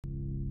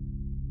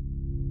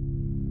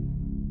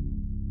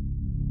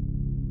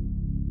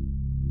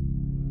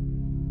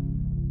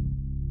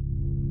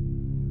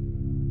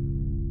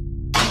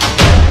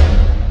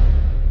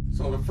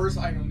first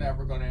item that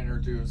we're going to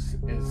introduce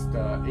is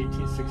the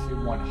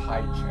 1861 high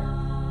chair.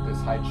 This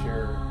high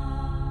chair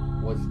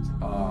was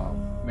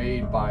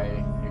made by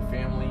a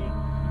family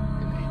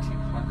in the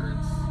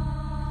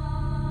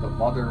 1800s. The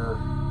mother,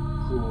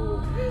 who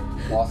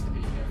lost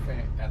an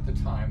infant at the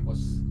time,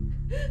 was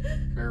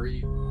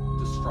very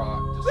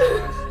distressed,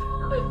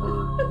 very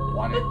hurt,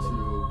 wanted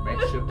to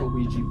makeshift a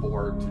Ouija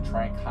board to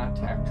try and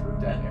contact her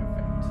dead infant.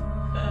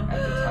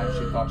 At the time,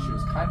 she thought she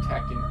was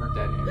contacting her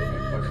dead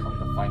infant, but come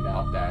to find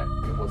out that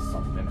it was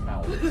something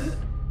else.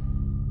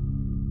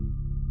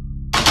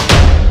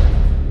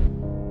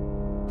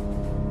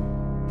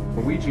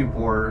 The Ouija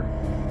board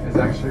is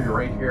actually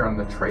right here on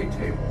the tray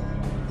table.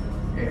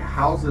 It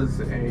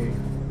houses a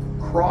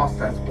cross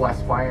that's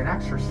blessed by an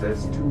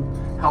exorcist to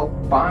help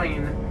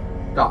bind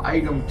the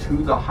item to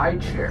the high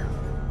chair.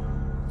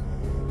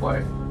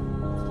 But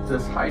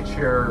this high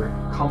chair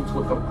comes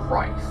with a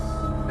price.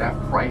 That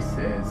price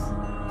is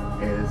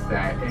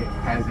that it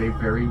has a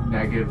very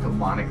negative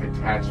demonic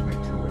attachment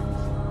to it.